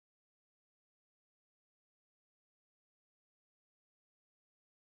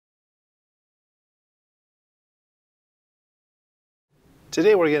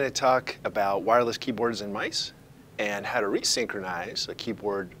Today we're going to talk about wireless keyboards and mice and how to resynchronize a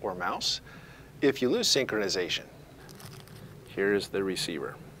keyboard or mouse if you lose synchronization. Here's the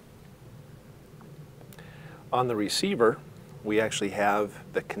receiver. On the receiver, we actually have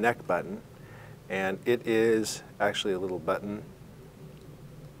the connect button, and it is actually a little button.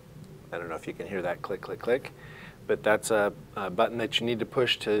 I don't know if you can hear that click, click, click, but that's a button that you need to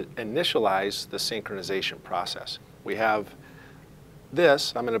push to initialize the synchronization process. We have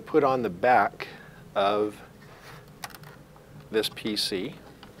this I'm going to put on the back of this PC.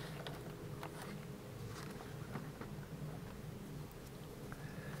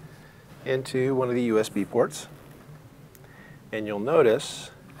 Into one of the USB ports, and you'll notice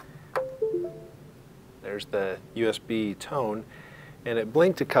there's the USB tone, and it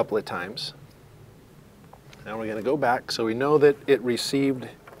blinked a couple of times. Now we're going to go back so we know that it received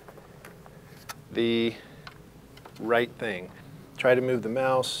the right thing. Try to move the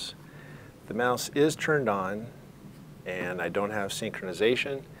mouse. The mouse is turned on, and I don't have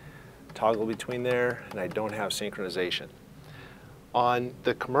synchronization. Toggle between there, and I don't have synchronization. On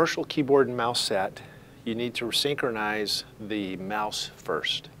the commercial keyboard and mouse set, you need to synchronize the mouse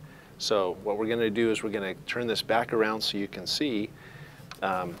first. So what we're going to do is we're going to turn this back around so you can see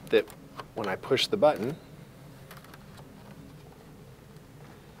that when I push the button,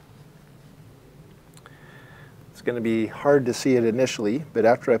 it's going to be hard to see it initially, but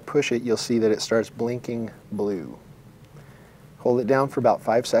after I push it, you'll see that it starts blinking blue. Hold it down for about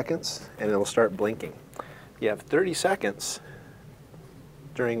 5 seconds, and it'll start blinking. You have 30 seconds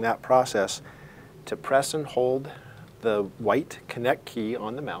during that process to press and hold the white connect key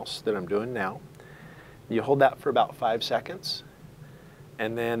on the mouse that I'm doing now. You hold that for about 5 seconds,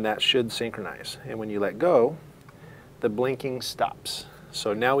 and then that should synchronize. And when you let go, the blinking stops.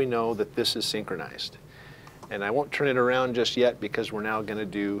 So now we know that this is synchronized. And I won't turn it around just yet because we're now going to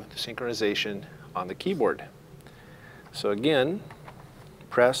do the synchronization on the keyboard. So again,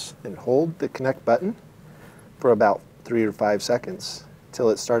 press and hold the connect button for about 3 or 5 seconds till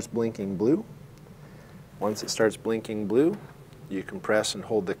it starts blinking blue. Once it starts blinking blue, you can press and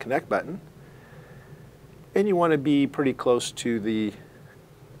hold the connect button. And you want to be pretty close to the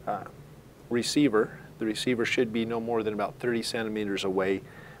receiver. The receiver should be no more than about 30 centimeters away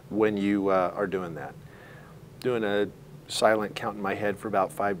when you are doing that. Doing a silent count in my head for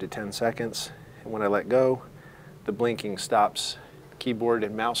about 5 to 10 seconds. And when I let go, the blinking stops. Keyboard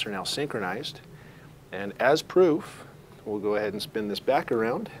and mouse are now synchronized. And as proof, we'll go ahead and spin this back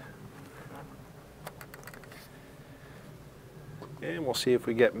around. And we'll see if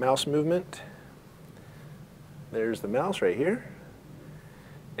we get mouse movement. There's the mouse right here.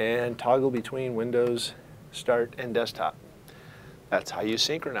 And toggle between Windows, Start, and Desktop. That's how you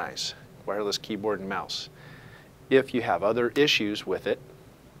synchronize wireless keyboard and mouse. If you have other issues with it,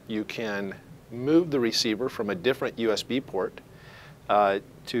 you can move the receiver from a different USB port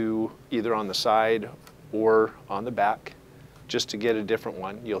to either on the side or on the back, just to get a different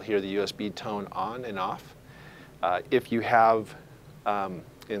one. You'll hear the USB tone on and off. If you have,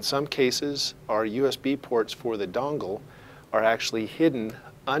 in some cases, our USB ports for the dongle are actually hidden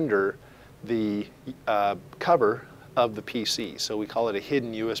under the cover of the PC. So we call it a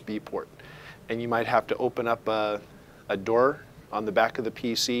hidden USB port. And you might have to open up a door on the back of the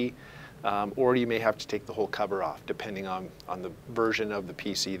PC, or you may have to take the whole cover off, depending on the version of the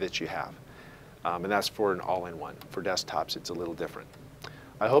PC that you have. And that's for an all-in-one. For desktops, it's a little different.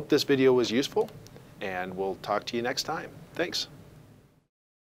 I hope this video was useful, and we'll talk to you next time. Thanks.